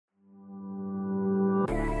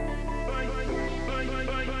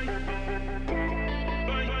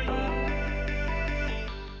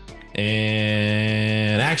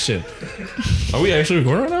And action. Are we actually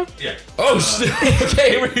recording right now? Yeah. Oh, shit. Okay,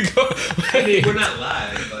 here we go. I mean, we're not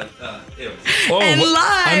live, but it was. Oh, and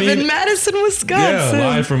live in Madison, Wisconsin. Yeah,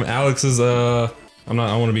 live from Alex's. I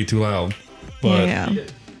want to be too loud, but yeah.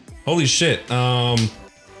 Holy shit.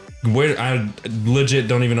 Where I legit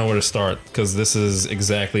don't even know where to start because this is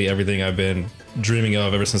exactly everything I've been dreaming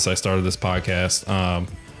of ever since I started this podcast.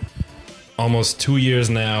 Almost 2 years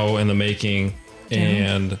now in the making,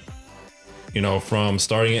 and you know, from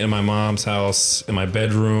starting it in my mom's house, in my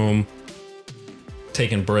bedroom,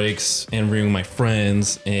 taking breaks, interviewing my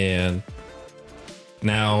friends, and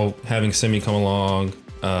now having Simi come along,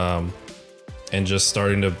 and just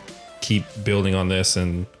starting to keep building on this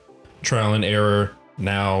and trial and error.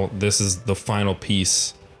 Now this is the final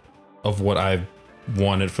piece of what I've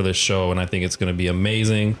wanted for this show, and I think it's going to be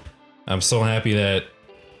amazing. I'm so happy that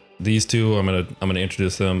these two, I'm gonna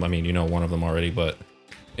introduce them. I mean, you know one of them already, but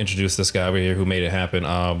introduce this guy over here who made it happen.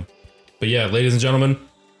 But yeah, ladies and gentlemen,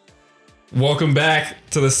 welcome back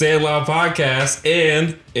to the Say It Loud podcast.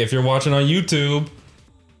 And if you're watching on YouTube,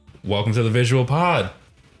 welcome to the visual pod.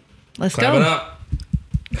 Let's Clap go. it up.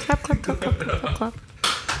 Clap, clap, clap, clap, clap, clap.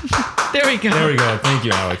 There we go. There we go. Thank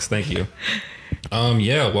you, Alex. Thank you.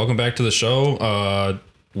 Yeah, welcome back to the show.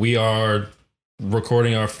 We are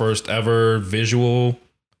recording our first ever visual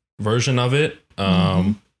version of it.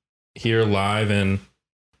 Here live in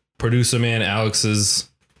producer man Alex's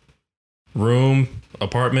room,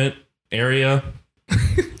 apartment area,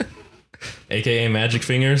 aka Magic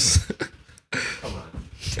Fingers. Come on.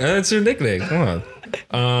 That's your nickname. Come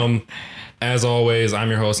on. As always, I'm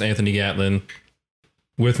your host, Anthony Gatlin.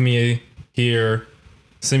 With me here,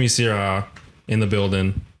 Simi and I in the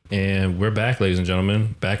building. And we're back, ladies and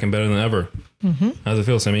gentlemen. Back and better than ever. How's it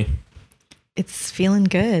feel, Simi? It's feeling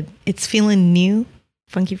good. It's feeling new,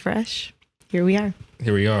 funky, fresh. Here we are.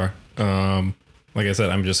 Here we are. Like I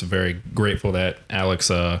said, I'm just very grateful that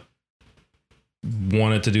Alex wanted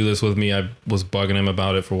to do this with me. I was bugging him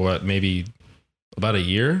about it for maybe about a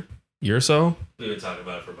year or so? We've been talking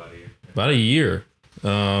about it for about a year. About a year.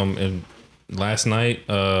 And last night,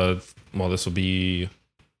 well, this will be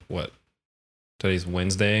today's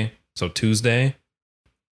Wednesday, so Tuesday.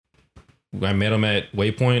 I met him at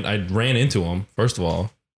Waypoint. I ran into him, first of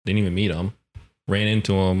all. Didn't even meet him. Ran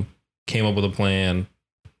into him, came up with a plan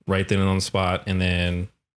right then and on the spot. And then,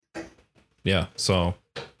 yeah, so,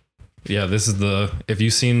 yeah, this is if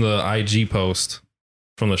you've seen the IG post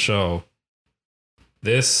from the show,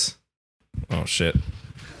 oh, shit.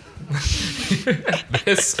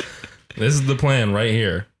 This is the plan right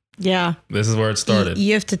here. Yeah. This is where it started.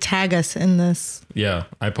 You have to tag us in this. Yeah,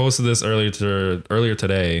 I posted this earlier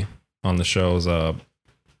today on the show's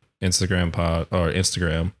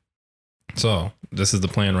Instagram. So this is the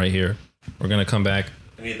plan right here. We're gonna come back.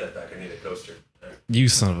 I need that back. I need a coaster. Right. You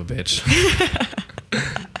son of a bitch.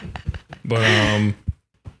 But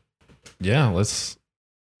yeah, let's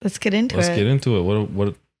get into it. Let's get into it.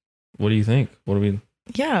 What do you think?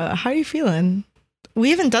 Yeah, how are you feeling? We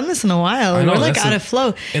haven't done this in a while. I know, we're like out of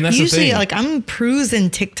flow. And that's usually the thing. like I'm cruising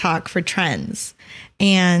TikTok for trends.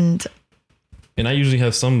 And I usually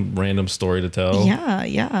have some random story to tell.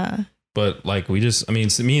 Yeah. But like me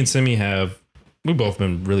and Simi we've both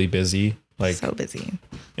been really busy. Like so busy.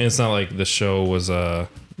 And it's not like the show was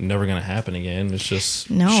never gonna happen again. It's just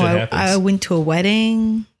shit I happens. went to a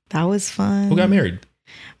wedding. That was fun. Who got married?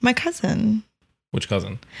 My cousin. Which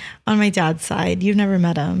cousin? On my dad's side. You've never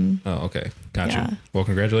met him. Oh, okay. Gotcha. Yeah. Well,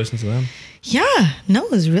 congratulations to them. Yeah. No,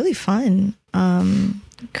 it was really fun.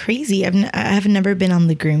 Crazy. I've never been on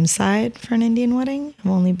the groom's side for an Indian wedding.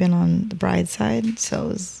 I've only been on the bride's side. So it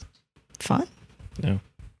was fun. Yeah.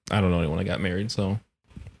 I don't know anyone that got married, so.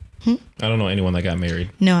 I don't know anyone that got married.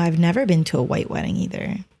 No, I've never been to a white wedding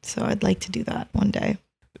either. So I'd like to do that one day.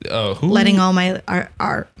 Who? Letting all my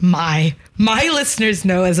listeners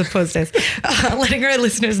know, as opposed to letting our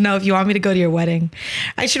listeners know if you want me to go to your wedding.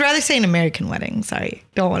 I should rather say an American wedding. Sorry,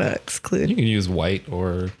 don't want to exclude. You can use white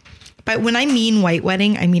or. But when I mean white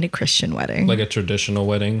wedding, I mean a Christian wedding, like a traditional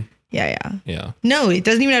wedding. Yeah. No, it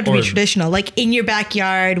doesn't even have to be traditional. Like in your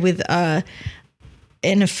backyard with an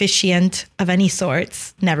officiant of any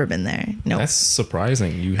sorts. Never been there. No, that's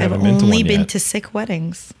surprising. You I've haven't been to one yet. only been to Sikh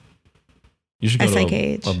weddings. You should go as I to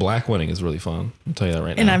age. a black wedding is really fun. I'll tell you that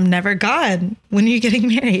right now. And I've never gone. When are you getting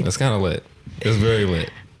married? That's kind of lit. It's very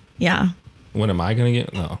lit. Yeah. When am I going to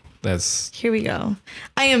get? No, that's. Here we go.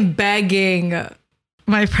 I am begging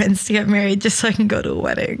my friends to get married just so I can go to a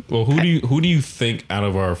wedding. Well, who do you think out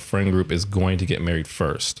of our friend group is going to get married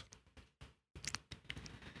first?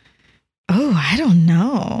 Oh, I don't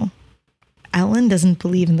know. Ellen doesn't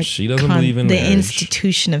believe in She doesn't believe in the marriage.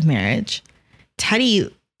 institution of marriage.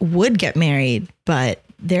 Teddy would get married, but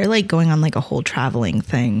they're like going on like a whole traveling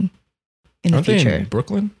thing in Aren't the future. they in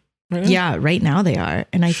Brooklyn right now? Yeah, right now they are.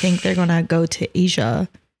 And I think they're going to go to Asia,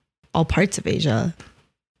 all parts of Asia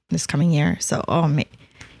this coming year. So,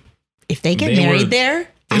 if they get married there,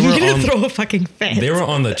 I'm going to throw a fucking fit. They were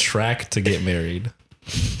on the track to get married.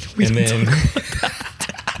 And then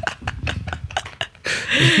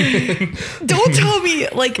don't tell me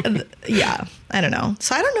yeah, I don't know.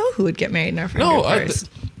 So I don't know who would get married in our friend group first.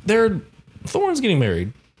 Thorne's getting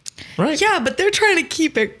married, right? Yeah, but they're trying to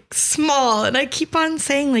keep it small, and I keep on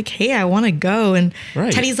saying like, "Hey, I want to go," and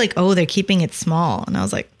Teddy's like, "Oh, they're keeping it small," and I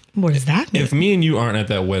was like, "What does that mean?" If me and you aren't at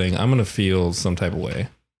that wedding, I'm gonna feel some type of way.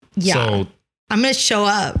 Yeah, so I'm gonna show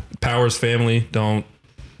up. Powers family, don't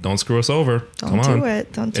screw us over. Come on. Don't do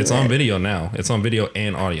it. It's on video now. It's on video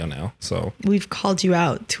and audio now. So we've called you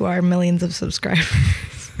out to our millions of subscribers.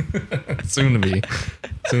 soon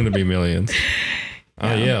to be millions.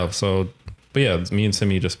 Yeah. So, but yeah, me and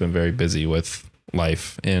Simi just been very busy with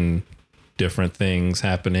life and different things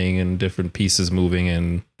happening and different pieces moving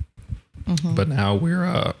and. But now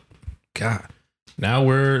we're now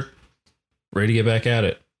we're ready to get back at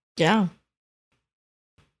it. Yeah.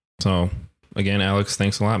 So again, Alex,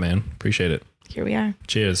 thanks a lot, man. Appreciate it. Here we are.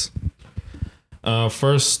 Cheers.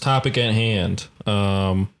 First topic at hand.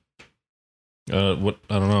 What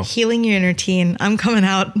I don't know. Healing your inner teen. I'm coming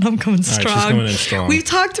out. I'm coming strong. All right, she's coming in strong. We've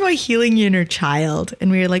talked about healing your inner child,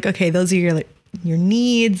 and we were like, okay, those are your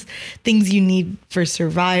needs, things you need for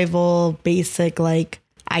survival, basic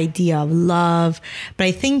idea of love. But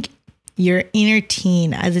I think your inner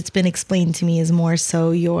teen, as it's been explained to me, is more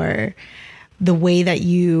so the way that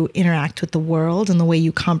you interact with the world and the way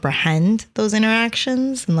you comprehend those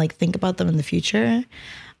interactions and think about them in the future.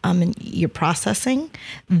 And your processing.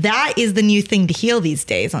 That is the new thing to heal these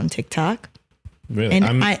days on TikTok. Really?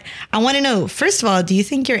 And I want to know, first of all, do you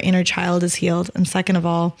think your inner child is healed? And second of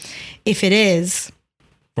all, if it is,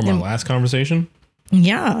 from our last conversation?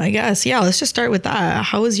 Yeah, I guess. Yeah, let's just start with that.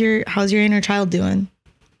 How's your inner child doing?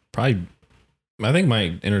 Probably, I think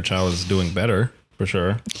my inner child is doing better for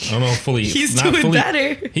sure. I don't know fully. He's doing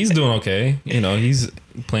better. He's doing okay. He's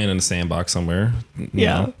playing in a sandbox somewhere. You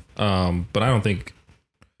know? But I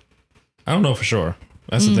don't know for sure.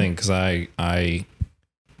 That's the thing, because I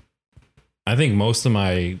think most of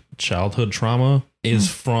my childhood trauma is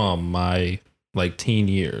from my teen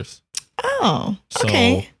years. Oh,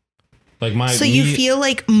 okay. So you feel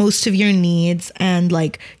like most of your needs and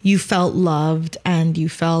you felt loved and you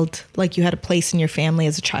felt like you had a place in your family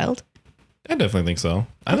as a child? I definitely think so.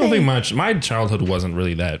 I don't think my childhood wasn't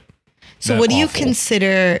really that. So what do you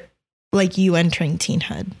consider you entering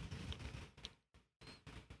teenhood?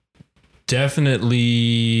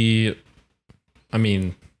 Definitely,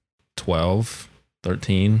 12,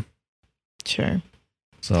 13. Sure.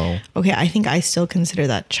 So. Okay, I think I still consider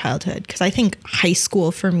that childhood because I think high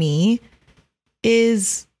school for me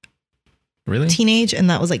is really teenage, and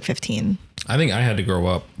that was 15. I think I had to grow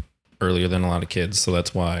up earlier than a lot of kids, so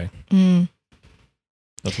that's why.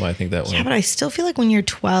 That's why I think that way. Yeah, but I still feel like when you're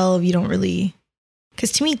 12, you don't really,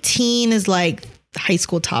 because to me, teen is high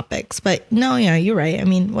school topics. But no, yeah, you're right.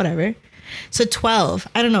 Whatever. So 12,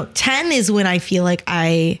 I don't know. 10 is when I feel like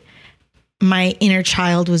my inner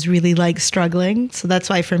child was really struggling. So that's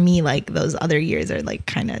why for me, those other years are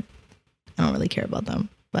kind of, I don't really care about them.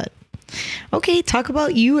 But okay, talk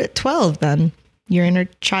about you at 12 then. Your inner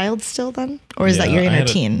child still then? Or is that your inner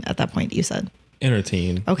teen at that point you said? Inner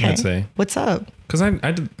teen, okay. I'd say. What's up? Because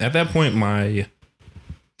I did, at that point, I'm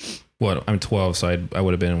 12, so I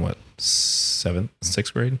would have been in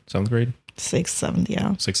sixth grade? 7th grade? 6th, 7th,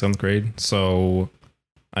 yeah. 6th, 7th grade. So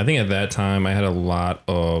I think at that time I had a lot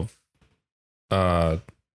of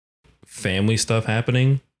family stuff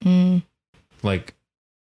happening. My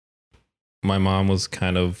mom was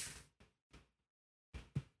kind of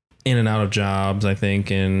in and out of jobs, I think,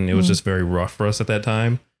 and it was just very rough for us at that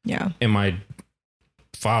time. Yeah. And my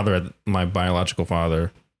biological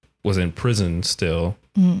father, was in prison still.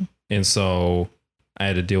 And so I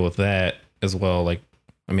had to deal with that as well. I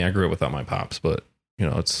grew up without my pops, but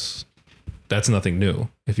that's nothing new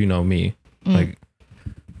if you know me. But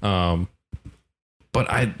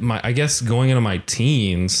I guess going into my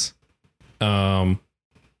teens, I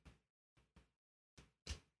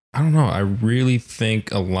don't know. I really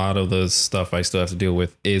think a lot of the stuff I still have to deal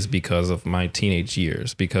with is because of my teenage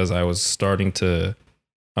years, because I was trying to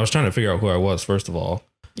figure out who I was, first of all.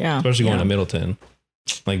 Yeah. Especially going to Middleton,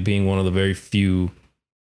 being one of the very few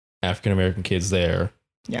African-American kids there.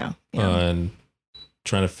 Yeah. And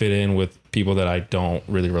trying to fit in with people that I don't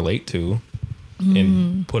really relate to.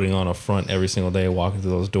 and putting on a front every single day, walking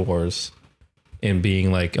through those doors and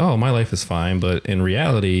being like, oh, my life is fine. But in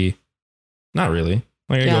reality, not really.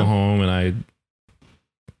 Like I go home and I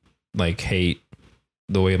like hate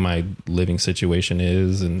the way my living situation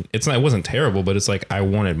is. And it wasn't terrible, but it's like, I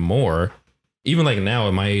wanted more. Even like now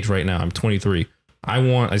at my age right now, I'm 23.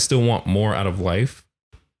 I still want more out of life.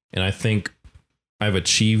 And I think I've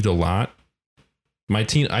achieved a lot. I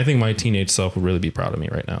think my teenage self would really be proud of me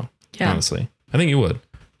right now. Yeah. Honestly, I think he would.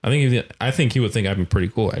 I think he would think I've been pretty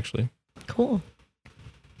cool, actually. Cool.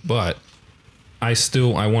 But I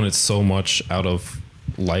wanted so much out of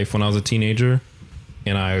life when I was a teenager,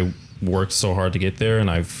 and I worked so hard to get there, and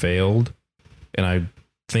I failed. And I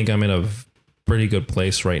think I'm in a pretty good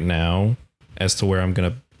place right now as to where I'm going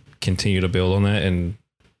to continue to build on that and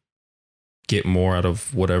get more out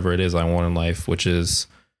of whatever it is I want in life, which is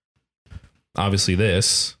obviously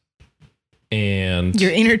this. And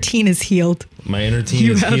your inner teen is healed. My inner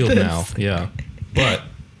teen is healed now. Yeah. But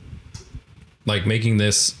like making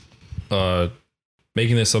this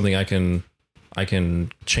something I can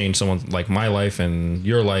change someone, like my life and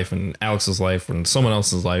your life and Alex's life and someone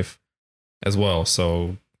else's life as well.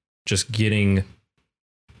 So just getting,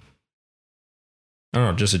 I don't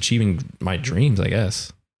know, just achieving my dreams, I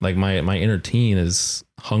guess. Like my inner teen is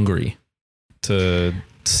hungry to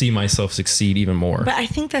see myself succeed even more. But I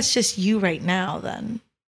think that's just you right now then,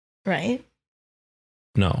 right?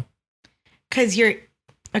 No. Because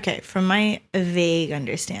from my vague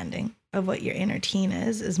understanding of what your inner teen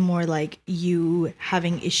is more like you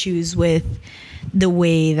having issues with the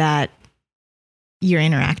way that you're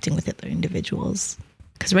interacting with other individuals.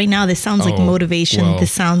 Because right now this sounds like motivation. Well,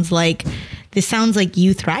 this sounds like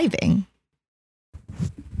you thriving.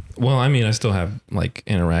 Well, I mean, I still have like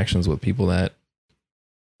interactions with people that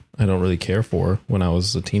I don't really care for when I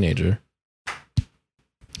was a teenager.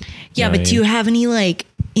 Yeah, but do you have any like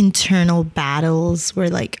internal battles where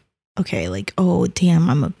like, okay, like, oh damn,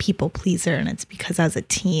 I'm a people pleaser and it's because I was a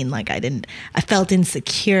teen, like I felt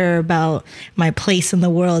insecure about my place in the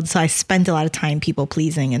world, so I spent a lot of time people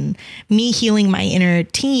pleasing, and me healing my inner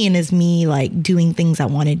teen is me like doing things I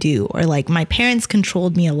want to do, or like my parents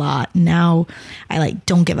controlled me a lot, now I like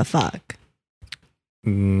don't give a fuck.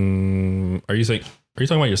 Are you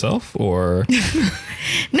talking about yourself or?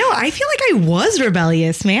 No, I feel like I was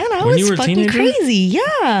rebellious, man. I was fucking crazy.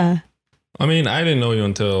 Yeah. I mean, I didn't know you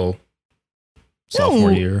until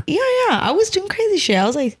sophomore year. Yeah. I was doing crazy shit. I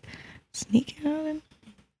was like sneaking out.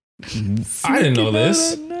 I didn't know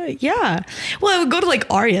this. Yeah. Well, I would go to like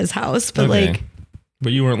Arya's house, but like.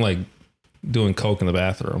 But you weren't like doing coke in the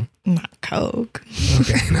bathroom. Not coke.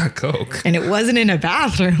 Okay, not coke. And it wasn't in a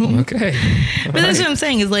bathroom. Okay. But that's what I'm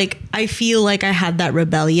saying is like, I feel like I had that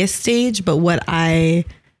rebellious stage, but what I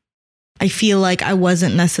feel like I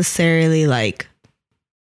wasn't necessarily like,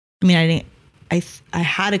 I mean, I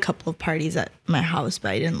had a couple of parties at my house,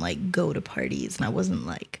 but I didn't like go to parties, and I wasn't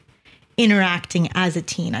like interacting as a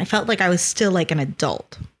teen. I felt like I was still like an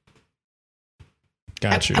adult.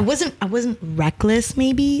 Got you. I wasn't reckless,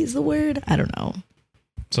 maybe is the word. I don't know.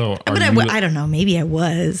 So, I don't know. Maybe I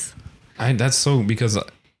was. That's so, because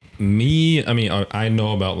me, I mean, I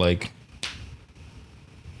know about like,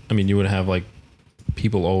 I mean, you would have like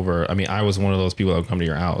people over. I mean, I was one of those people that would come to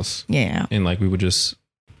your house. Yeah. And like, we would just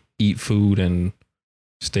eat food and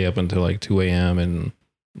stay up until like 2 a.m. and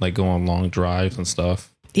like go on long drives and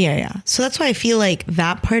stuff. Yeah. So that's why I feel like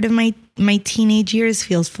that part of my teenage years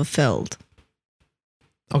feels fulfilled.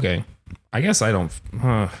 Okay. I guess I don't.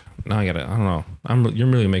 Now I don't know. You're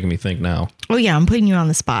really making me think now. Oh yeah, I'm putting you on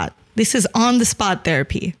the spot. This is on the spot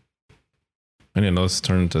therapy. I didn't know this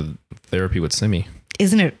turned into therapy with Simi.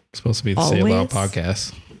 Isn't it? It's supposed to be the Say It Loud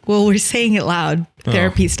podcast. Well, we're saying it loud,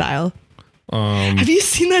 therapy style. Have you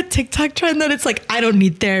seen that TikTok trend that it's like, I don't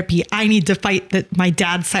need therapy, I need to fight my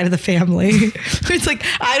dad's side of the family? It's like,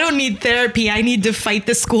 I don't need therapy, I need to fight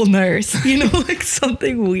the school nurse. You know, like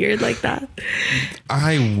something weird like that.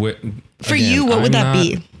 For you, what would that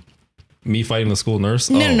be? Me fighting the school nurse?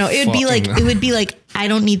 No. It would be like, I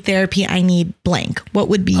don't need therapy, I need blank. What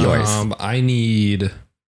would be yours? I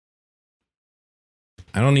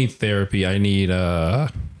don't need therapy. I need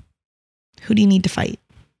Who do you need to fight?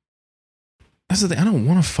 That's the thing. I don't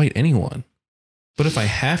want to fight anyone. But if I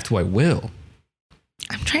have to, I will.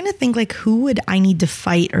 I'm trying to think like, who would I need to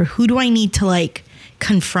fight, or who do I need to like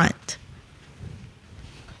confront?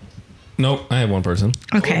 Nope, I have one person.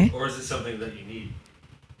 Okay. Or is it something that you need?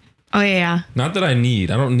 Oh yeah. Not that I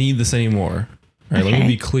need. I don't need this anymore. All right, okay. Let me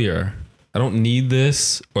be clear. I don't need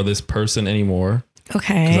this or this person anymore.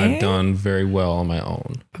 Okay. Because I've done very well on my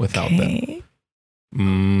own without them.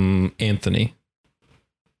 Anthony.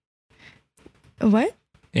 What?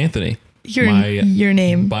 Anthony. Your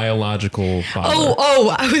name. Biological father.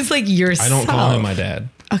 Oh, I was like yourself. I don't call him my dad.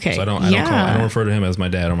 Okay. So I don't refer to him as my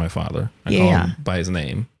dad or my father. I call him by his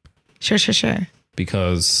name. Sure.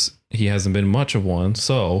 Because he hasn't been much of one.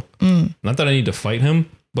 So not that I need to fight him,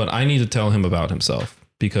 but I need to tell him about himself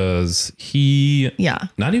because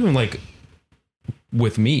not even like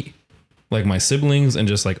with me, like my siblings and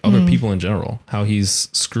just like other people in general, how he's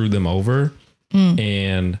screwed them over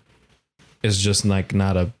and is just like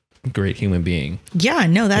not a great human being. Yeah,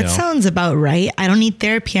 no, that sounds about right. I don't need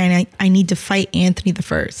therapy. I need to fight Anthony the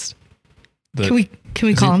first. Can we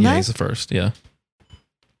call him that? Yeah, he's the first. Yeah.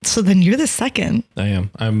 So then you're the second. I am.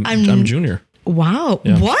 I'm junior. Wow.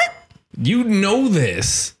 Yeah. What? You know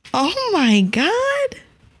this. Oh my God.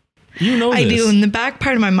 You know this. I do. In the back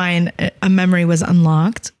part of my mind, a memory was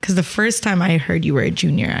unlocked because the first time I heard you were a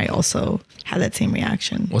junior, I also had that same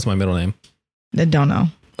reaction. What's my middle name? I don't know.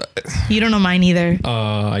 You don't know mine either.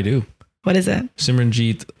 I do. What is it?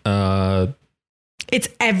 Simranjeet. It's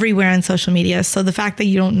everywhere on social media. So the fact that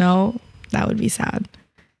you don't know, that would be sad.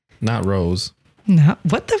 Not Rose. No.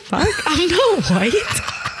 What the fuck? I'm not white.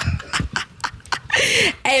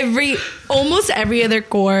 Almost every other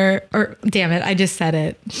Kaur, or damn it, I just said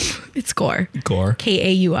it. It's Kaur. Kaur.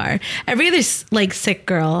 Kaur. Every other like Sikh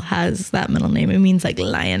girl has that middle name. It means like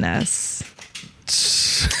lioness.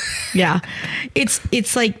 Yeah.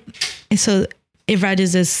 It's like, so Ivraj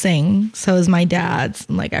is Singh. So is my dad's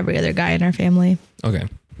and like every other guy in our family. Okay.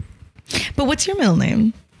 But what's your middle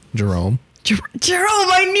name? Jerome. Jerome,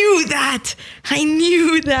 I knew that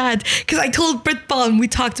because I told Britball and we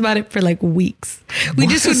talked about it for like weeks. We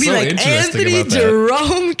just would be so like Anthony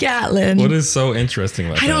Jerome Gatlin. What is so interesting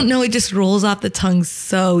about that? I don't know. It just rolls off the tongue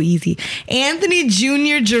so easy. Anthony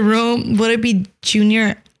Junior Jerome. Would it be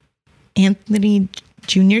Junior Anthony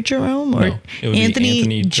Junior Jerome or no,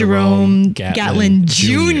 Anthony Jerome Gatlin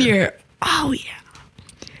Jr.? Oh yeah,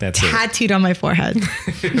 that's tattooed on my forehead.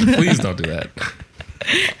 Please don't do that.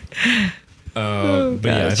 But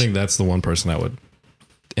yeah, I think that's the one person I would,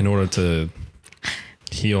 in order to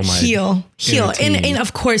heal my and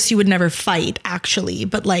of course you would never fight actually,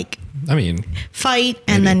 but like fight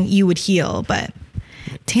and then you would heal. But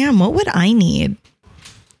damn, what would I need?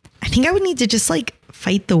 I think I would need to just like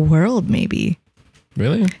fight the world, maybe.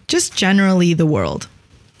 Really? Just generally the world.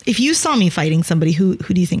 If you saw me fighting somebody, who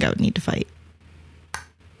do you think I would need to fight?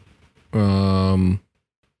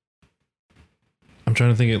 I'm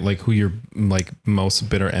trying to think of like who your like most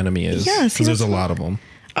bitter enemy is. Yeah, because there's a lot of them.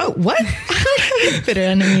 Oh, what? Bitter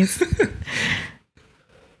enemies.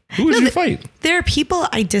 Who would you fight? There are people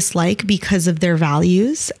I dislike because of their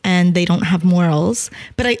values and they don't have morals.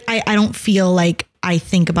 But I don't feel like I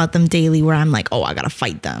think about them daily where I'm like, oh, I gotta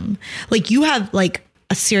fight them. Like you have like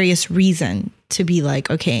a serious reason to be like,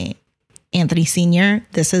 okay, Anthony Sr.,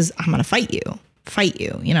 I'm gonna fight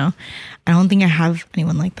you, you know? I don't think I have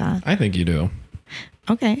anyone like that. I think you do.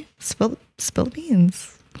 Okay, spill the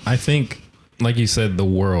beans. I think, like you said, the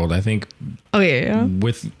world. I think. Oh yeah.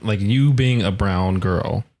 With like you being a brown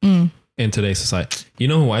girl in today's society, you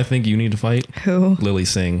know who I think you need to fight? Who? Lily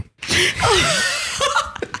Singh.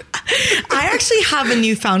 I actually have a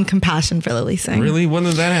newfound compassion for Lily Singh. Really? When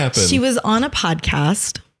did that happen? She was on a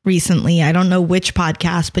podcast recently. I don't know which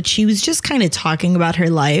podcast, but she was just kind of talking about her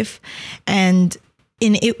life and.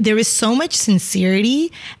 There was so much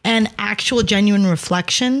sincerity and actual genuine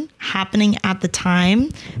reflection happening at the time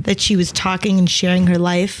that she was talking and sharing her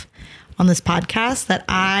life on this podcast that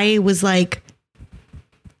I was like,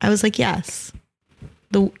 yes,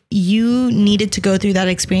 you needed to go through that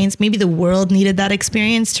experience. Maybe the world needed that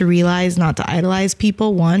experience to realize not to idolize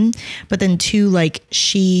people, one, but then two, like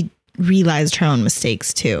she realized her own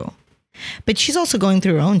mistakes too. But she's also going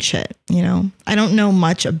through her own shit, you know? I don't know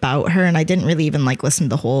much about her and I didn't really even like listen to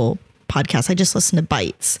the whole podcast. I just listened to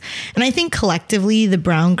bites. And I think collectively, the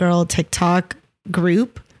Brown Girl TikTok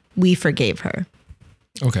group, we forgave her.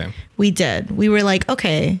 Okay. We did. We were like,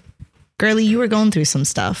 okay, girlie, you were going through some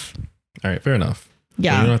stuff. All right, fair enough.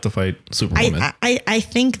 Yeah. So you don't have to fight Superwoman. I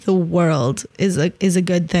think the world is a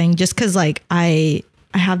good thing just because like I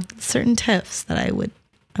have certain tips that I would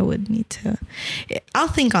need to. I'll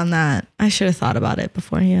think on that. I should have thought about it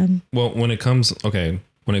beforehand. Well, when it comes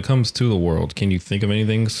to the world, can you think of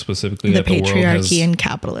anything specifically that the world has? The patriarchy and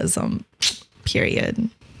capitalism, period.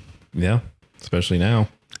 Yeah, especially now.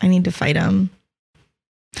 I need to fight them.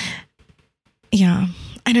 Yeah.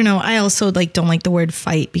 I don't know. I also don't like the word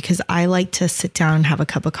fight because I like to sit down and have a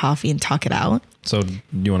cup of coffee and talk it out. So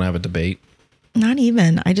you want to have a debate? Not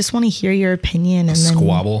even. I just want to hear your opinion and then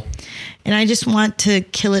squabble. And I just want to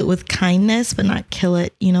kill it with kindness, but not kill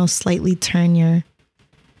it, slightly turn your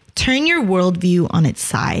turn your worldview on its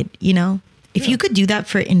side, you know? If you could do that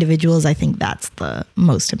for individuals, I think that's the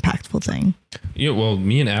most impactful thing. Yeah, well,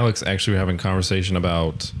 me and Alex actually were having a conversation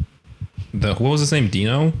about what was his name?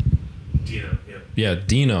 Dino? Dino, yeah. Yeah,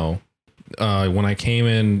 Dino. When I came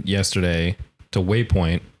in yesterday to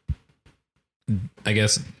Waypoint, I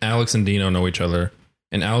guess Alex and Dino know each other.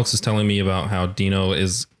 And Alex is telling me about how Dino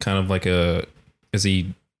is kind of like is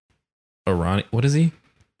he Iranian? What is he?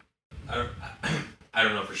 I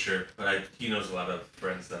don't know for sure, but he knows a lot of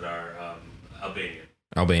friends that are Albanian.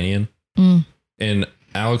 Albanian? And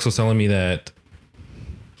Alex was telling me that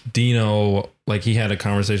Dino, like he had a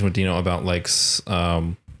conversation with Dino about like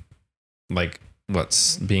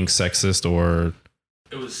what's being sexist or...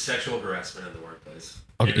 It was sexual harassment in the workplace.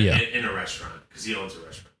 Okay, in a restaurant, because he owns a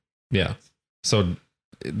restaurant. Yeah. So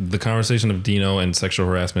the conversation of Dino and sexual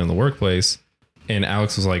harassment in the workplace, and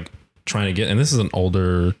Alex was like trying to get, and this is an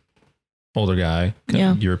older guy,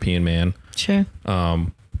 European man. Sure.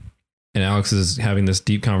 And Alex is having this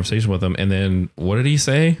deep conversation with him, and then what did he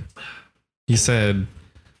say? He said,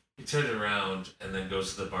 he turns around and then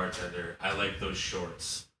goes to the bartender. I like those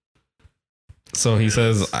shorts. So he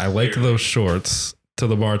says, I like those shorts to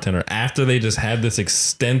the bartender after they just had this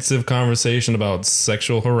extensive conversation about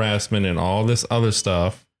sexual harassment and all this other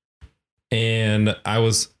stuff. And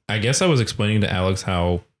I guess I was explaining to Alex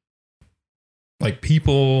how like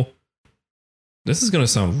people, this is going to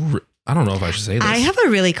sound, I don't know if I should say this. I have a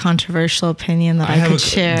really controversial opinion that I could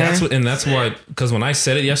share. That's why, because when I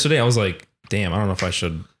said it yesterday, I was like, damn, I don't know if I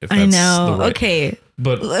should. If that's I know. The right, okay.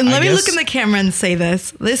 But let me look in the camera and say this.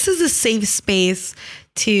 This is a safe space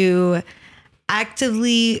to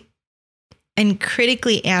actively and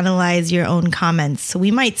critically analyze your own comments. So we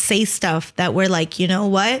might say stuff that we're like, you know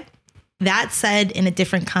what? That said in a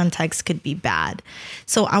different context could be bad.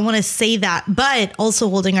 So I want to say that, but also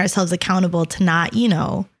holding ourselves accountable to not,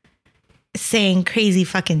 saying crazy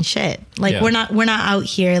fucking shit. Like we're not out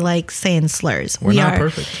here like saying slurs. We're not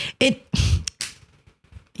perfect.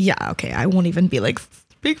 Yeah, okay. I won't even be like,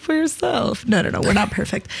 speak for yourself. No, we're not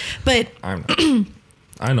perfect. But I'm not.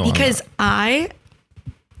 I know. Because okay,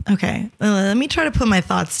 let me try to put my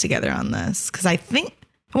thoughts together on this. Because I think,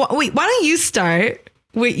 wait, why don't you start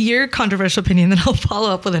with your controversial opinion, then I'll follow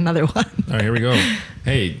up with another one. All right, here we go.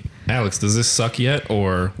 Hey, Alex, does this suck yet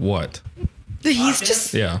or what? He's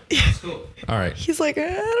just... Yeah. That's cool. All right. He's like, I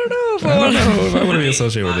don't know if I don't know if I want to be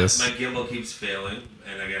associated with this. My gimbal keeps failing,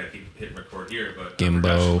 and I gotta keep hitting record here, but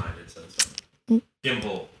Gimbal.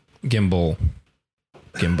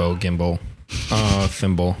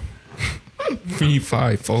 Thimble. 3,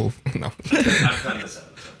 5, 4. No. I've done this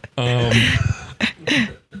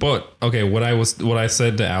episode. But okay, what I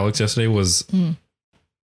said to Alex yesterday was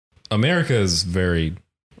America is very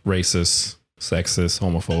racist, sexist,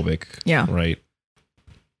 homophobic. Yeah. Right.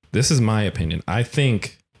 This is my opinion. I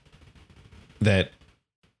think that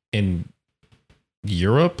in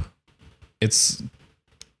Europe, it's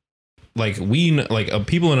like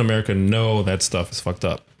people in America know that stuff is fucked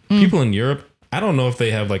up. People in Europe, I don't know if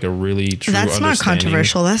they have like a really true That's not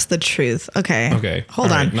controversial. That's the truth. Okay. Okay.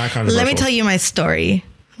 Hold on. Not controversial. Let me tell you my story.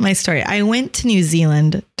 I went to New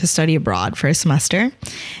Zealand to study abroad for a semester,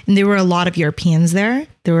 and there were a lot of Europeans there.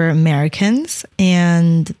 There were Americans,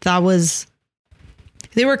 and there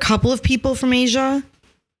were a couple of people from Asia,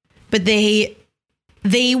 but they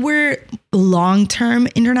were long-term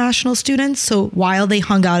international students. So while they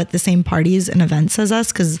hung out at the same parties and events as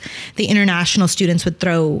us, because the international students would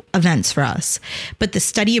throw events for us, but the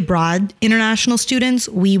study abroad international students,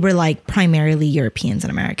 we were like primarily Europeans and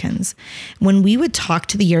Americans. When we would talk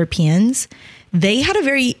to the Europeans, they had a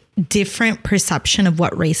very different perception of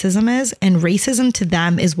what racism is. And racism to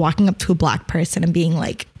them is walking up to a black person and being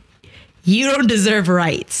like, you don't deserve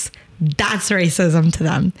rights. That's racism to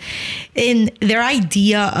them. And their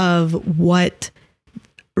idea of what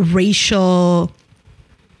the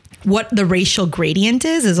racial gradient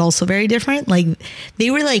is also very different. Like they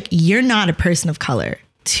were like, you're not a person of color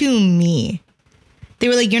to me. They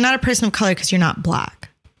were like, you're not a person of color because you're not black.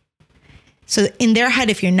 So in their head,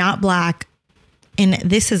 if you're not black, and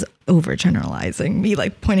this is overgeneralizing, me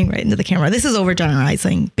like pointing right into the camera. This is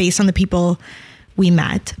overgeneralizing based on the people we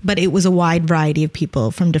met, but it was a wide variety of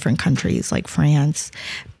people from different countries like France.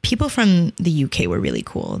 People from the UK were really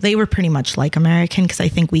cool. They were pretty much like American because I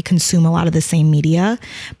think we consume a lot of the same media,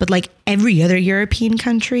 but like every other European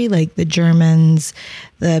country, like the Germans,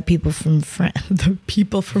 the people from France,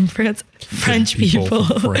 French people,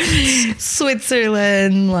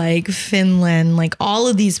 Switzerland, like Finland, like all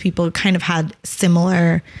of these people kind of had a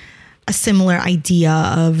similar idea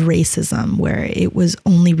of racism where it was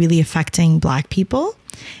only really affecting black people.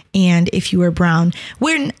 And if you were brown,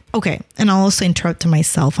 okay, and I'll also interrupt to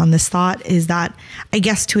myself on this thought, is that I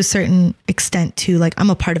guess to a certain extent too, like I'm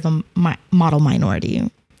a part of a model minority.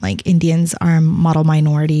 Like Indians are a model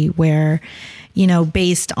minority where, you know,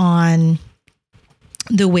 based on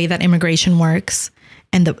the way that immigration works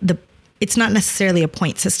and it's not necessarily a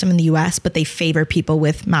point system in the US, but they favor people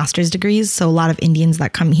with master's degrees. So a lot of Indians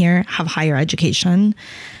that come here have higher education.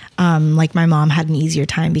 Like my mom had an easier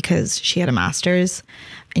time because she had a master's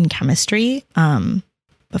in chemistry.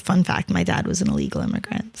 But fun fact, my dad was an illegal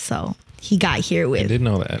immigrant. So he got here with... I did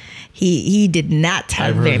know that. He did not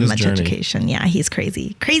have very much education. Yeah, he's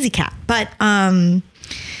crazy. Crazy cat. But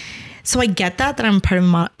so I get that I'm part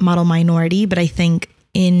of a model minority, but I think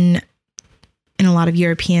in a lot of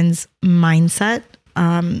Europeans' mindset,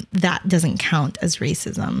 that doesn't count as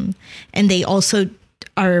racism. And they also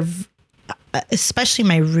are... especially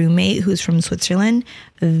my roommate who's from Switzerland,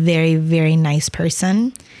 a very, very nice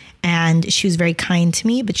person. And she was very kind to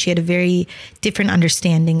me, but she had a very different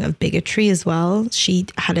understanding of bigotry as well. She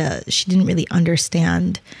didn't really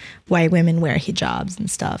understand why women wear hijabs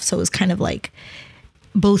and stuff. So it was kind of like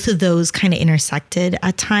both of those kind of intersected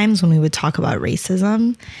at times when we would talk about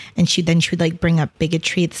racism. And she would like bring up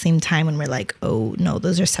bigotry at the same time when we're like, oh no,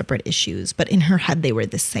 those are separate issues. But in her head, they were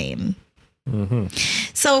the same. Mm-hmm.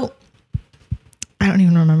 So I don't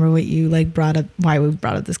even remember what you like brought up, why we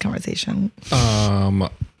brought up this conversation.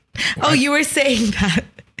 You were saying that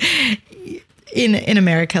in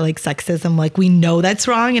America, like sexism, like we know that's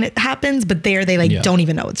wrong and it happens, but they don't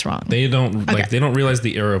even know it's wrong. They don't they don't realize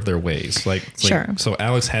the error of their ways. Sure. So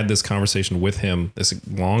Alex had this conversation with him, this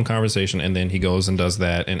long conversation, and then he goes and does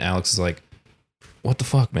that, and Alex is like, "What the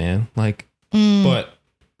fuck, man?" But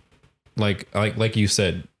like you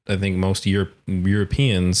said, I think most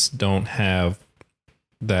Europeans don't have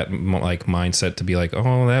that like mindset to be like,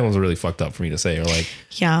 oh, that was really fucked up for me to say, or like,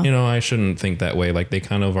 yeah, you know, I shouldn't think that way. Like they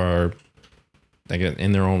kind of are like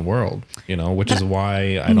in their own world, you know, which is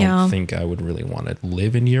why I don't think I would really want to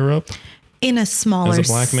live in Europe in a smaller as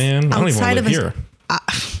a black man. I don't even want to live here. I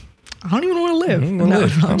don't even want to live. No,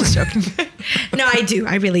 I'm just joking. No, I do.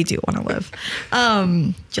 I really do want to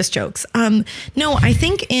live. Just jokes. No, I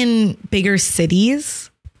think in bigger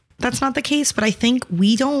cities, that's not the case, but I think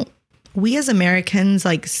we as Americans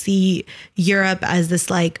like see Europe as this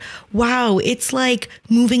like, wow, it's like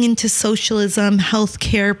moving into socialism,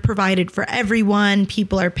 healthcare provided for everyone.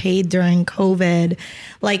 People are paid during COVID.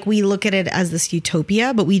 Like we look at it as this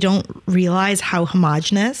utopia, but we don't realize how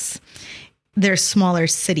homogenous their smaller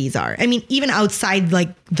cities are. I mean, even outside like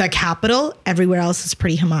the capital, everywhere else is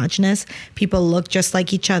pretty homogenous. People look just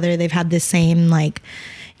like each other. They've had the same like,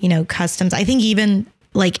 you know, customs. I think even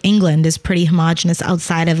like England is pretty homogenous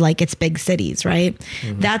outside of like its big cities, right?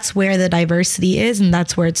 Mm-hmm. That's where the diversity is and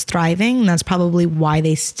that's where it's thriving. And that's probably why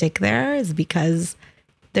they stick there, is because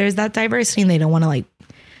there's that diversity and they don't want to like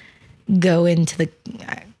go into the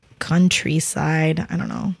countryside. I don't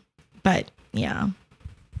know. But yeah.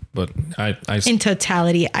 But I in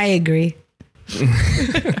totality, I agree.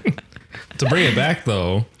 To bring it back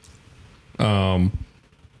though, I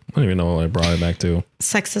don't even know what I brought it back to.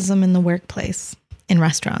 Sexism in the workplace. In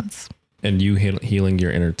restaurants. And you healing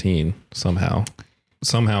your inner teen somehow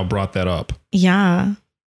brought that up. Yeah.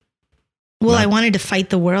 Well, I wanted to fight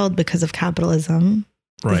the world because of capitalism.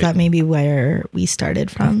 Right. Is that maybe where we started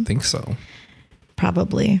from? I think so.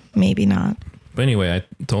 Probably. Maybe not. But anyway,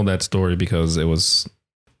 I told that story because it was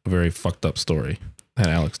a very fucked up story that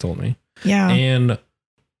Alex told me. Yeah. And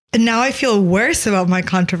now I feel worse about my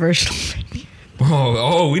controversial opinion.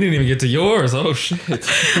 Oh, we didn't even get to yours. Oh, shit.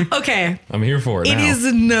 Okay. I'm here for it now. It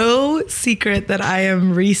is no secret that I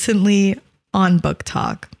am recently on Book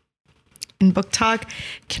Talk. And Book Talk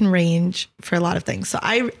can range for a lot of things. So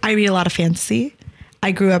I read a lot of fantasy.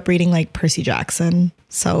 I grew up reading like Percy Jackson.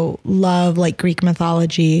 So love like Greek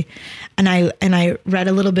mythology. And I read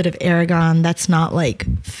a little bit of Aragon. That's not like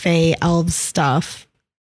Fae elves stuff,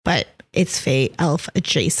 but it's Fae elf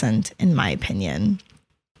adjacent in my opinion.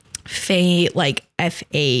 Fae, like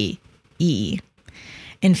F-A-E,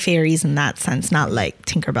 and fairies in that sense, not like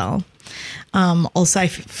Tinkerbell. Also, I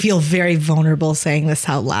feel very vulnerable saying this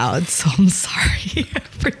out loud, so I'm sorry,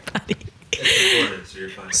 everybody.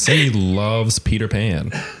 Simi loves Peter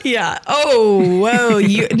Pan. Yeah. Oh, whoa.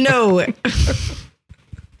 No.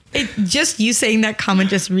 Just you saying that comment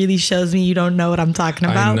just really shows me you don't know what I'm talking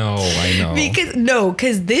about. I know.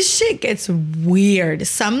 Because this shit gets weird.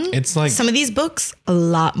 Some of these books a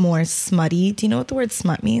lot more smutty. Do you know what the word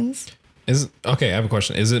smut means? Okay, I have a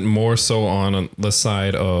question. Is it more so on the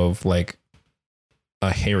side of like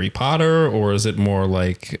a Harry Potter, or is it more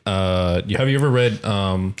like have you ever read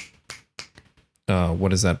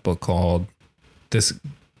what is that book called? This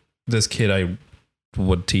kid I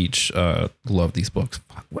would teach loved these books.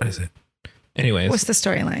 Fuck, what is it? Anyways, What's the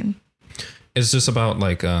storyline? it's just about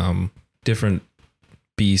like different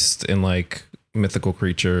beasts and like mythical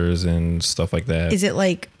creatures and stuff like that. Is it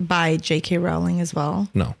like by J.K. Rowling as well?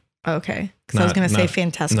 No. Okay. Because I was going to say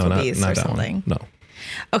Fantastical Beasts or something. No.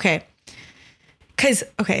 Okay.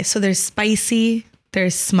 So there's spicy,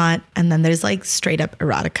 there's smut, and then there's like straight up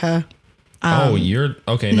erotica. You're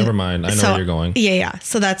okay. Never mind. I know where you're going. Yeah.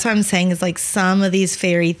 So that's what I'm saying is like some of these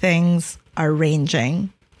fairy things are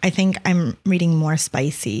ranging. I think I'm reading more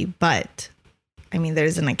spicy, but I mean,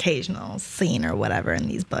 there's an occasional scene or whatever in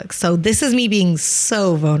these books. So this is me being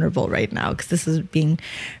so vulnerable right now because this is being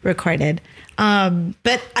recorded.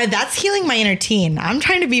 But that's healing my inner teen. I'm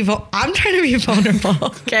trying to be vulnerable.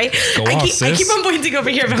 Okay. I keep on pointing over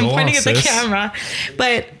here, but I'm pointing at the camera.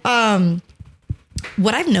 But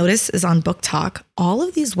what I've noticed is on Book Talk, all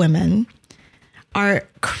of these women are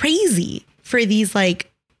crazy for these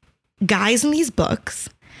like guys in these books.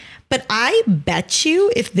 But I bet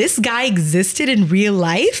you if this guy existed in real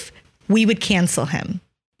life, we would cancel him.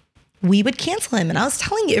 And I was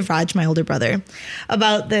telling Ivraj, my older brother,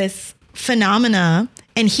 about this phenomena,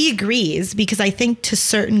 and he agrees because I think to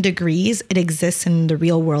certain degrees it exists in the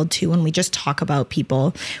real world too. When we just talk about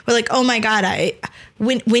people, we're like, oh my God,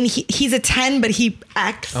 when he's a 10, but he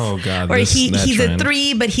acts, oh God, or he's trend. a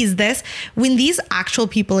 3, but he's this. When these actual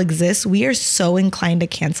people exist, we are so inclined to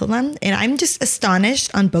cancel them. And I'm just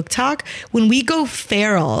astonished on Book Talk when we go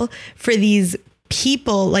feral for these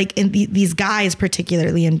people, like in these guys,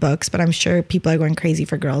 particularly in books, but I'm sure people are going crazy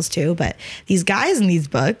for girls too, but these guys in these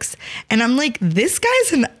books, and I'm like, this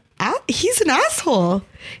guy's he's an asshole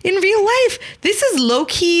in real life. This is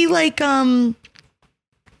low-key like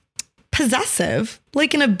possessive,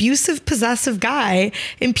 like an abusive, possessive guy,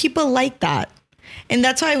 and people like that. And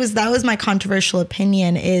that's why that was my controversial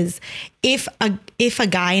opinion is if a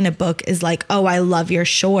guy in a book is like, oh, I love your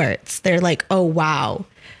shorts, they're like, oh wow,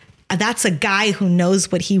 that's a guy who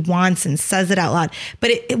knows what he wants and says it out loud.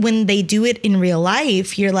 But when they do it in real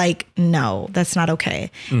life, you're like, no, that's not okay.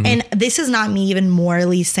 Mm-hmm. And this is not me even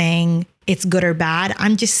morally saying it's good or bad.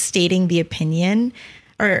 I'm just stating the opinion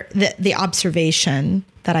or the observation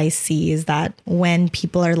that I see is that when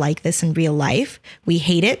people are like this in real life, we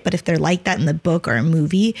hate it. But if they're like that in the book or a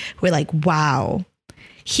movie, we're like, wow,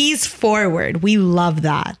 he's forward. We love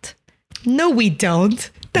that. No, we don't.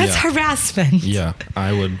 That's harassment. Yeah,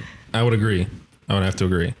 I would agree. I would have to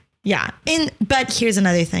agree. Yeah. But here's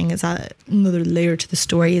another thing is another layer to the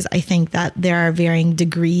story is I think that there are varying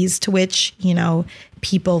degrees to which,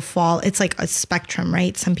 people fall. It's like a spectrum,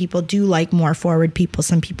 right? Some people do like more forward people.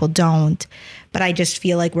 Some people don't. But I just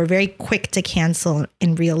feel like we're very quick to cancel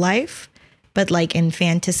in real life. But like in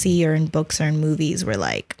fantasy or in books or in movies, we're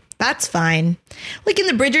like, that's fine. Like in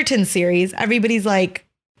the Bridgerton series, everybody's like,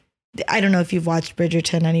 I don't know if you've watched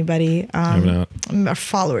Bridgerton, anybody. Our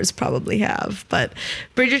followers probably have. But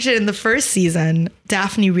Bridgerton in the first season,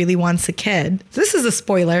 Daphne really wants a kid. This is a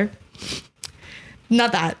spoiler.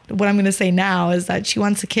 Not that. What I'm going to say now is that she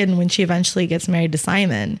wants a kid, and when she eventually gets married to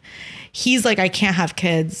Simon, he's like, I can't have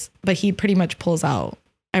kids, but he pretty much pulls out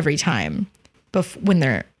every time when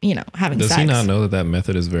they're, having sex. Does he not know that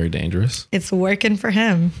method is very dangerous? It's working for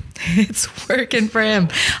him. It's working for him.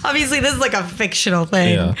 Obviously, this is like a fictional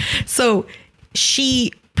thing. Yeah. So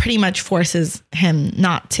she pretty much forces him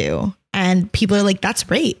not to. And people are like, that's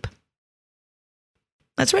rape.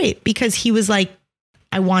 That's rape. Because he was like,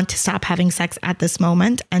 I want to stop having sex at this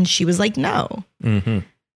moment. And she was like, no. Mm-hmm.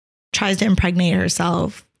 Tries to impregnate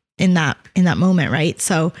herself in that moment, right?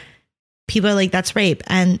 So people are like, that's rape.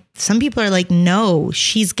 And some people are like, no,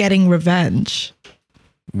 she's getting revenge.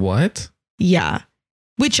 What? Yeah.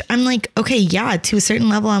 Which I'm like, okay, yeah, to a certain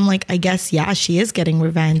level, I'm like, I guess, yeah, she is getting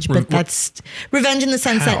revenge, but that's revenge in the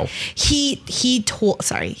sense that he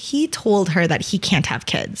told her that he can't have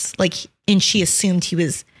kids. Like, and she assumed he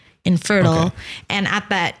was infertile. Okay. And at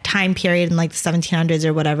that time period in like the 1700s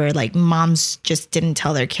or whatever, like moms just didn't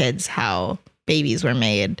tell their kids how babies were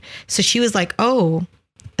made. So she was like, oh,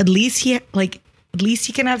 at least he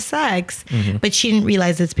can have sex. Mm-hmm. But she didn't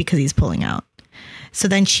realize it's because he's pulling out. So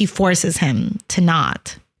then she forces him to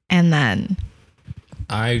not. And then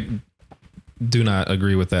I do not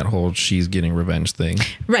agree with that whole she's getting revenge thing.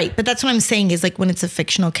 Right. But that's what I'm saying is like when it's a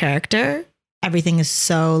fictional character, everything is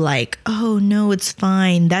so like, oh no, it's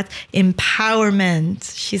fine. That's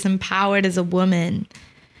empowerment. She's empowered as a woman.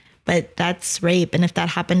 But that's rape. And if that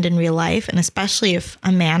happened in real life, and especially if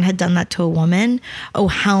a man had done that to a woman, oh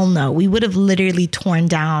hell no. We would have literally torn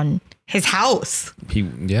down his house.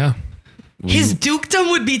 His dukedom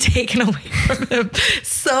would be taken away from him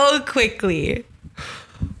so quickly.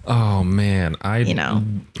 Oh man, I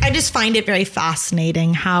just find it very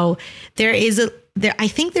fascinating how I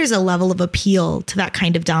think there's a level of appeal to that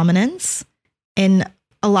kind of dominance in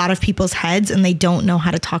a lot of people's heads, and they don't know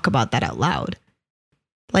how to talk about that out loud.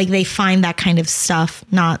 Like they find that kind of stuff,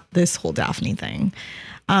 not this whole Daphne thing,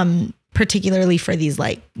 particularly for these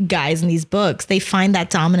like guys in these books, they find that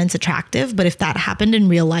dominance attractive. But if that happened in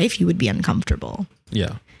real life, you would be uncomfortable.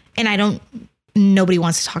 Yeah. And nobody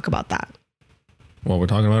wants to talk about that. Well, we're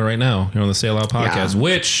talking about it right now here on the Say It Loud podcast,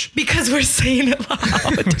 which... Because we're saying it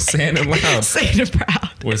loud. We're saying it loud. Saying it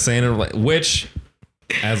proud. We're saying it, which,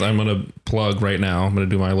 as I'm going to plug right now, I'm going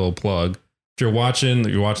to do my little plug. If you're watching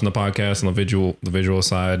the podcast on the visual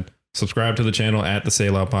side, subscribe to the channel at the Say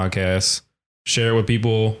It Loud podcast. Share it with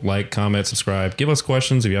people, like, comment, subscribe. Give us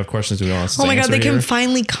questions if you have questions we want us to answer. Oh my God, they can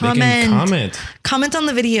finally comment. Comment on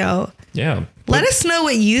the video. Yeah. Let us know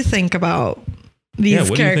what you think about these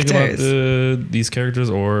what characters. Do you think about these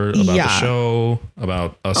characters or about the show,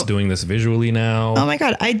 about us doing this visually now? Oh my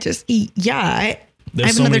God. There's I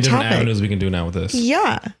have so another many different topic. avenues we can do now with this.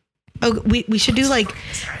 Yeah. Oh, we should do like,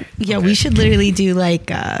 we should literally do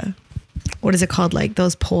like, what is it called? Like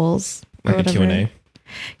those polls or like whatever. a Q&A.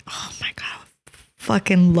 Oh my God.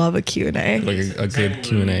 Fucking love a Q&A. Like a good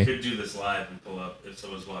Q&A. You could do this live and pull up if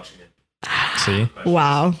someone's watching it. See?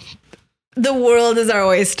 Wow. The world is our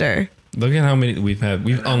oyster. Look at how many we've had.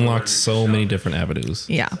 We've unlocked so many different avenues.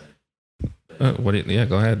 Yeah. Go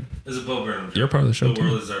ahead. There's a Bo Burnham. You're part of the show The too.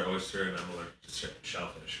 world is our oyster and I'm allergic to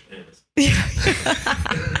shellfish. Anyways.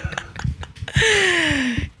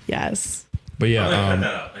 Yes. But yeah. Cut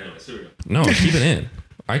that out. Anyways, here we go. No, keep it in.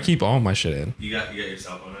 I keep all my shit in. You got your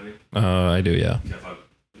cell phone on you? I do, yeah.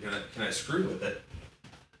 Can I screw with it?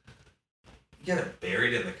 You got it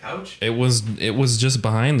buried in the couch? It was just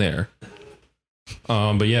behind there.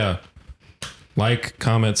 But yeah. Like,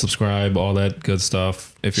 comment, subscribe, all that good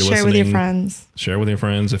stuff. If you're Share listening, with your friends. Share with your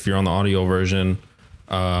friends. If you're on the audio version,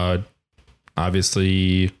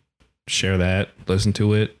 obviously share that, listen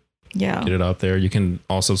to it, Yeah. get it out there. You can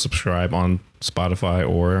also subscribe on Spotify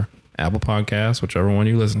or Apple Podcasts, whichever one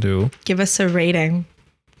you listen to. Give us a rating.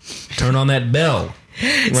 Turn on that bell.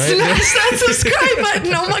 Right? Smash that subscribe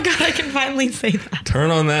button. Oh my God, I can finally say that.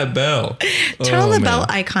 Turn on that bell. Turn on the bell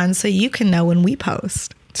icon so you can know when we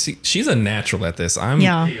post. See, she's a natural at this. Here you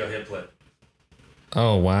go, hit play.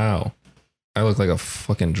 Oh, wow. I look like a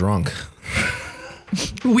fucking drunk.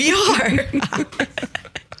 We are.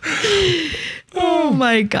 Oh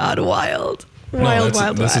my God, wild. Wild.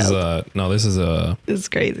 This is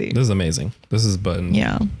crazy. This is amazing. This is button.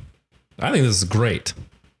 Yeah. I think this is great.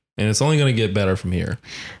 And it's only going to get better from here.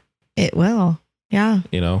 It will. Yeah.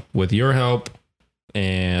 You know, with your help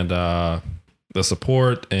and the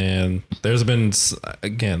support, and there's been,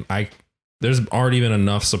 again, there's already been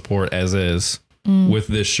enough support as is with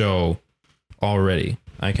this show already.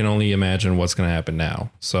 I can only imagine what's going to happen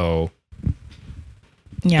now. So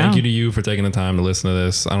yeah. thank you to you for taking the time to listen to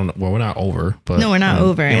this. I don't know. Well, we're not over, but no, we're not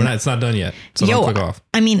over. It's not done yet. So don't click off.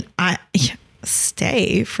 I mean,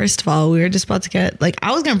 stay. First of all, we were just about to get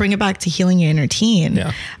I was going to bring it back to healing your inner teen.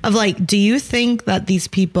 Yeah. Of like, do you think that these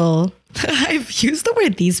people, I've used the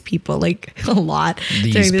word these people like a lot.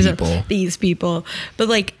 These people. But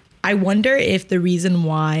like, I wonder if the reason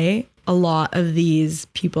why a lot of these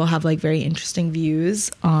people have like very interesting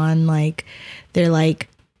views on like, they're like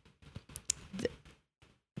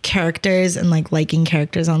characters and like liking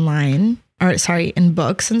characters online. Or sorry, in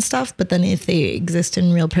books and stuff, but then if they exist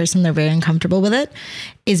in real person, they're very uncomfortable with it,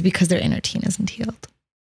 is because their inner teen isn't healed.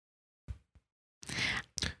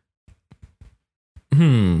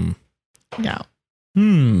 Yeah.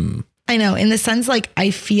 I know. In the sense, like, I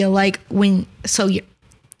feel like because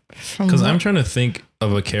I'm trying to think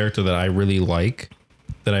of a character that I really like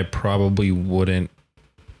that I probably wouldn't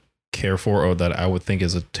care for or that I would think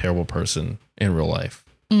is a terrible person in real life.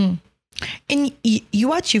 And you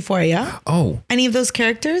watch Euphoria? Oh, any of those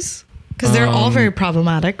characters? Because they're all very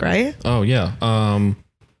problematic, right? Oh yeah.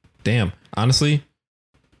 Damn. Honestly,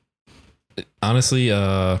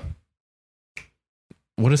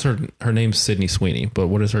 what is her name's Sydney Sweeney, but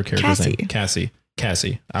what is her character's name? Cassie.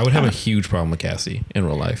 I would have a huge problem with Cassie in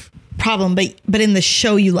real life. But in the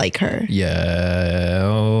show you like her.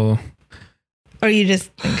 Yeah. Or you just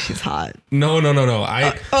think she's hot? No.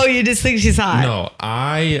 You just think she's hot? No,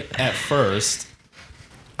 I at first,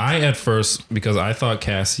 because I thought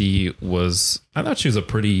Cassie I thought she was a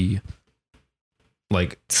pretty,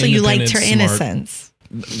 like, so you liked her smart, innocence.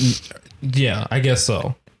 Yeah, I guess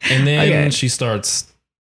so. And then she starts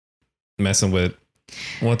messing with,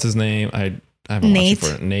 what's his name? I I haven't Nate.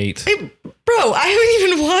 watched it for Nate. Bro, I haven't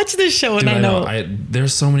even watched this show, and Dude, I know.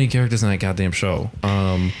 There's so many characters in that goddamn show.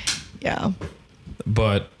 Yeah.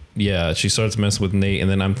 But yeah, she starts messing with Nate, and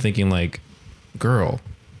then I'm thinking like, girl,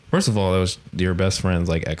 first of all, that was your best friend's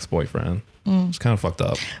like ex-boyfriend. It's kind of fucked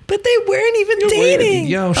up. But they weren't even dating.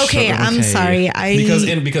 Yo, okay, I'm sorry.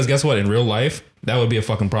 Because guess what? In real life, that would be a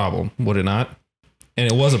fucking problem, would it not? And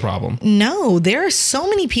it was a problem. No, there are so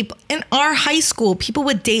many people in our high school. People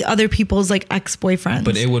would date other people's like ex-boyfriends.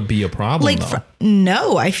 But it would be a problem, like though.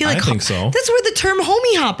 no, I feel like I think so. That's where the term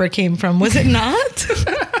homie hopper came from, was it not?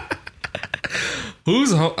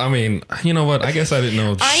 I mean, you know what? I guess I didn't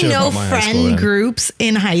know. I know friend groups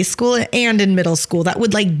in high school and in middle school that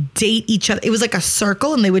would like date each other. It was like a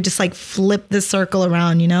circle, and they would just like flip the circle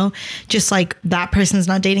around, you know, just like that person's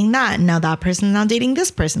not dating that, and now that person's not dating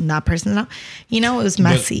this person. That person's not, you know, it was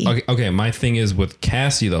messy. But, okay, my thing is with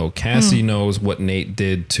Cassie though. Cassie knows what Nate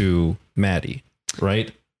did to Maddie,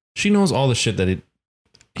 right? She knows all the shit that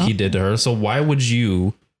he did to her. So why would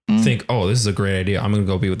you think, oh, this is a great idea, I'm gonna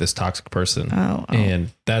go be with this toxic person? And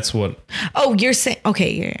that's what. Oh, you're saying,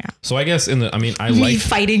 okay, yeah. So I guess I like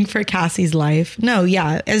fighting for Cassie's life. No,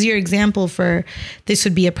 yeah, as your example for this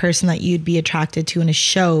would be a person that you'd be attracted to in a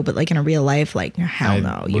show, but like in a real life, like hell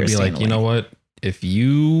no. You're be like, away. You know what? If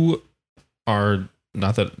you are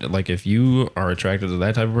not that, like, if you are attracted to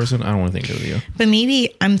that type of person, I don't want to think of you. But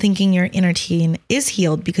maybe I'm thinking your inner teen is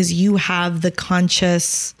healed because you have the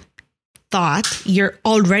conscious thought. You're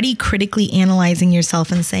already critically analyzing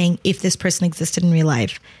yourself and saying, if this person existed in real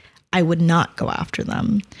life, I would not go after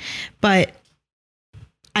them. But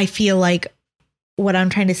I feel like what I'm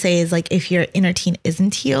trying to say is, like, if your inner teen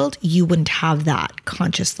isn't healed, you wouldn't have that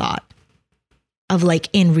conscious thought of like,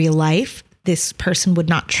 in real life, this person would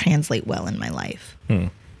not translate well in my life.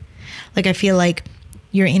 Like, I feel like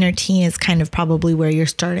your inner teen is kind of probably where you're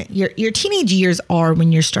starting. Your teenage years are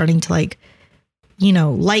when you're starting to like, you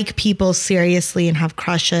know, like people seriously and have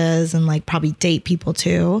crushes and like probably date people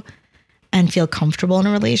too and feel comfortable in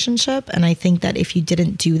a relationship. And I think that if you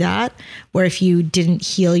didn't do that, or if you didn't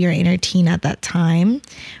heal your inner teen at that time,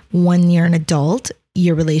 when you're an adult,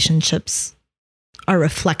 your relationships are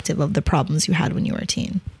reflective of the problems you had when you were a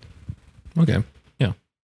teen. Okay. Yeah.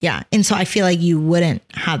 Yeah. And so I feel like you wouldn't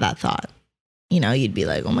have that thought. You know, you'd be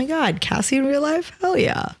like, oh my God, Cassie in real life? Hell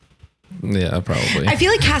yeah. Yeah, probably. I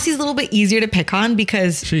feel like Cassie's a little bit easier to pick on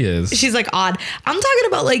because she's like odd. I'm talking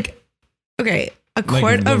about like, okay, A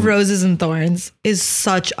Court of Roses and Thorns is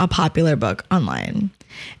such a popular book online.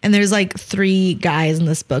 And there's like 3 guys in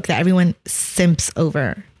this book that everyone simps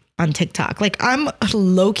over on TikTok. Like, I'm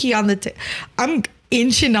low-key on I'm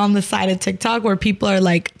inching on the side of TikTok where people are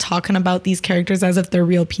like talking about these characters as if they're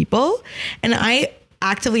real people. And I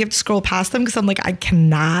actively have to scroll past them because I'm like, I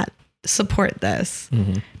cannot support this.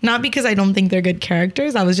 Not because I don't think they're good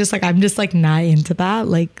characters. I was just like, I'm just like not into that,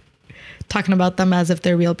 like talking about them as if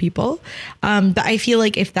they're real people. But I feel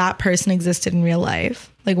like if that person existed in real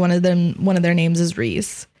life, like one of their names is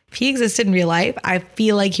Reese. If he existed in real life, I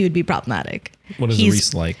feel like he would be problematic. What is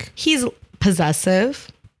Reese like? He's possessive.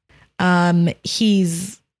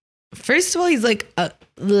 He's, first of all, he's like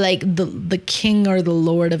the king or the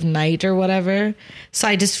lord of night or whatever. So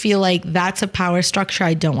I just feel like that's a power structure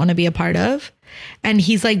I don't want to be a part of. And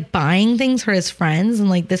he's like buying things for his friends, and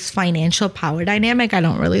like this financial power dynamic I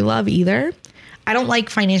don't really love either. I don't like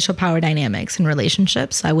financial power dynamics in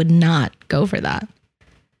relationships. So I would not go for that.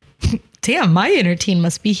 Damn, my inner teen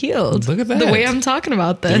must be healed. Look at that. The way I'm talking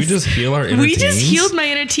about this. Did we just heal our inner teens? We just healed my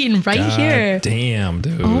inner teen right here. Damn,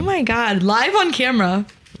 dude. Oh my God. Live on camera.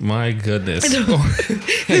 My goodness. The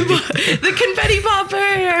confetti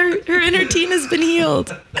popper. Her inner teen has been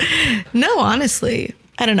healed. No, honestly.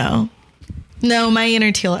 I don't know. No, my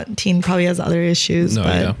inner teen probably has other issues. No,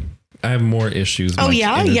 but... yeah. I have more issues. Oh,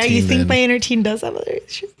 yeah? Yeah, you think my inner teen does have other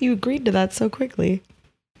issues? You agreed to that so quickly.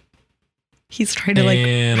 He's trying to like.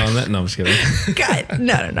 And on that, no, I'm just kidding. God,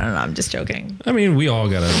 no, I'm just joking. I mean, we all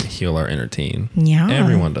gotta heal our inner teen. Yeah,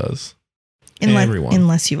 everyone does.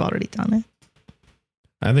 Unless you've already done it.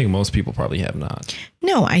 I think most people probably have not.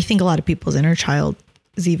 No, I think a lot of people's inner child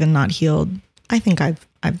is even not healed. I think I've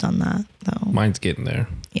done that though. Mine's getting there.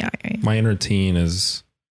 Yeah. My inner teen is.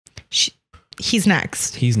 He's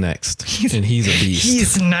next. And he's a beast.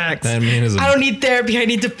 He's next. That man is. I don't need therapy. I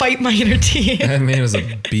need to fight my inner teen. That man is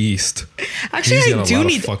a beast. Actually, I do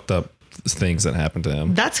need fucked up things that happen to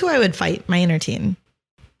him. That's who I would fight. My inner teen.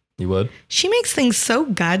 You would? She makes things so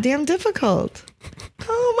goddamn difficult.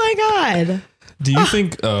 Oh my God. Do you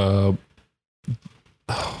think? Do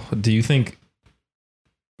you think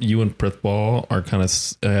you and Prithball are kind of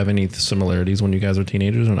have any similarities when you guys are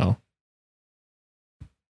teenagers or no?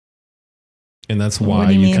 And that's What why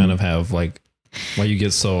do you you mean? kind of have like, why you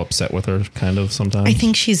get so upset with her kind of sometimes. I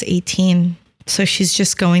think she's 18. So she's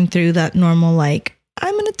just going through that normal, like,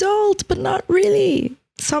 I'm an adult, but not really.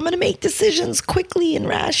 So I'm going to make decisions quickly and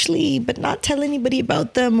rashly, but not tell anybody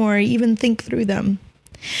about them or even think through them.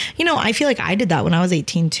 You know, I feel like I did that when I was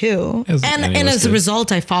 18 too. As And any of us as a did.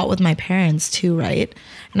 result, I fought with my parents too, right?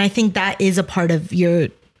 And I think that is a part of your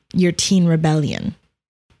teen rebellion.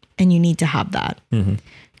 And you need to have that.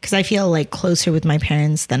 Because I feel like closer with my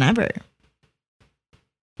parents than ever.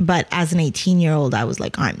 But as an 18-year-old, I was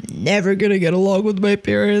like, I'm never going to get along with my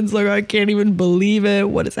parents. Like, I can't even believe it.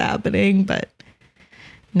 What is happening? But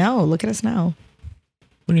no, look at us now.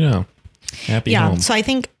 What do you know? Happy home. So I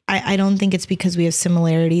think, I don't think it's because we have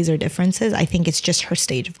similarities or differences. I think it's just her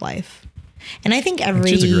stage of life. And I think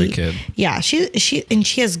She's a great kid. Yeah, she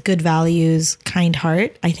has good values, kind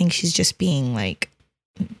heart. I think she's just being like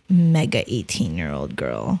mega 18-year-old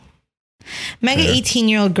girl. Mega Fair.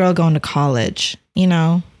 18-year-old girl going to college, you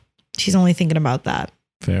know? She's only thinking about that.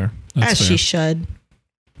 Fair. That's As fair. she should.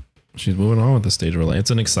 She's moving on with the stage of her life.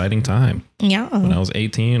 It's an exciting time. Yeah. When I was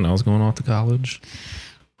 18, I was going off to college.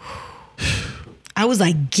 I was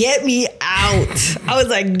like, get me out. I was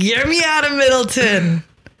like, get me out of Middleton.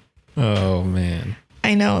 Oh, man.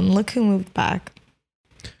 I know. And look who moved back.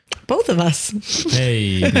 Both of us.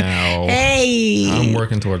 Hey, now. Hey. I'm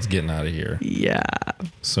working towards getting out of here Yeah.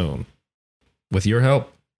 soon. With your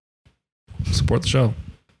help, support the show,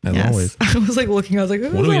 as Yes. always. I was like looking, I was like,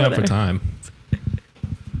 What do we have for time?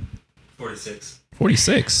 46.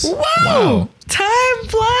 46. Whoa. Wow. Time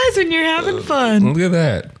flies when you're having fun. Look at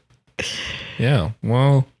that. Yeah.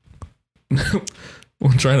 Well,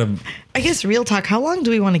 we'll try to. I guess real talk, how long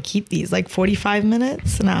do we want to keep these? Like 45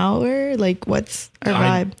 minutes, an hour? Like what's our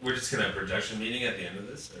vibe? We're just going to have a production meeting at the end of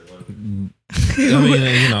this? Or what? I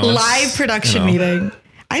mean, you know, Live production meeting.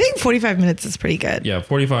 I think 45 minutes is pretty good. Yeah,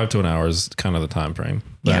 45 to an hour is kind of the time frame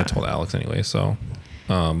that I Yeah. told Alex anyway. So,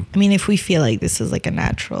 I mean, if we feel like this is like a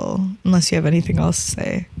natural, unless you have anything else to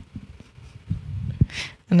say.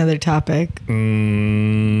 Another topic.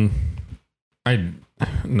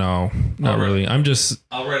 no, not really.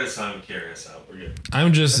 I'll write a song and carry us out. We're good.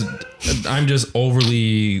 I'm just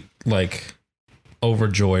overly like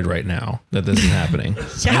overjoyed right now that this is happening.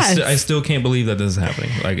 Yes. I still can't believe that this is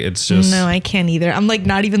happening. Like it's just No, I can't either. I'm like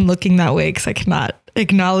not even looking that way because I cannot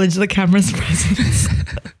acknowledge the camera's presence.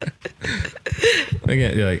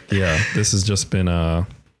 again, yeah. This has just been a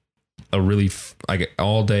really like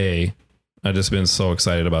all day. I've just been so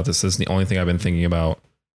excited about this. This is the only thing I've been thinking about,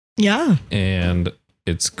 Yeah. and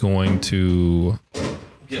it's going to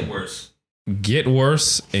Get worse. get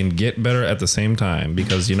worse and get better at the same time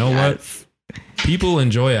because you know what? People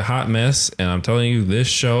enjoy a hot mess, and I'm telling you, this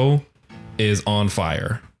show is on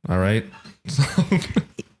fire. All right.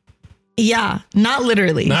 Yeah. Not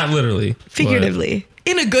literally. Not literally. figuratively.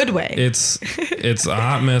 In a good way. It's a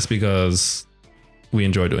hot mess because we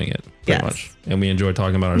enjoy doing it pretty Yes. much, and we enjoy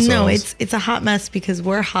talking about ourselves. No, it's a hot mess because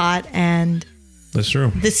we're hot and That's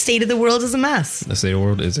true. the state of the world is a mess. The state of the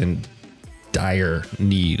world is in dire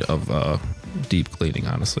need of deep cleaning,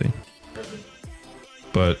 honestly.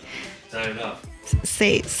 But Time enough.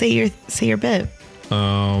 Say your bit. This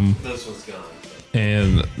one's gone.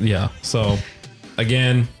 and yeah, so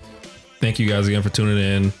again, thank you guys again for tuning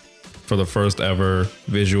in for the first ever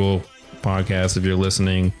visual podcast. If you're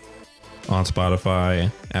listening on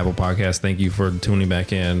Spotify, Apple Podcasts, thank you for tuning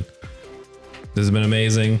back in. This has been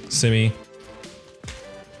amazing. Simi,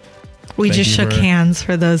 We Thank just you shook for- hands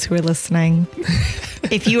for those who are listening.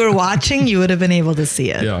 If you were watching, you would have been able to see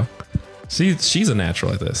it. yeah. She's a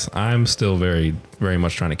natural at this. I'm still very, very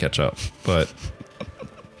much trying to catch up. But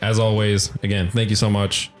as always, again, thank you so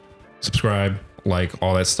much. Subscribe, like,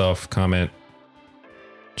 all that stuff, comment,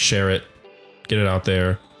 share it, get it out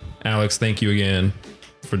there. Alex, thank you again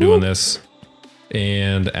for doing this.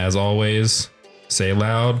 And as always, say it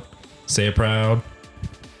loud, say it proud,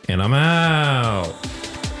 and I'm out.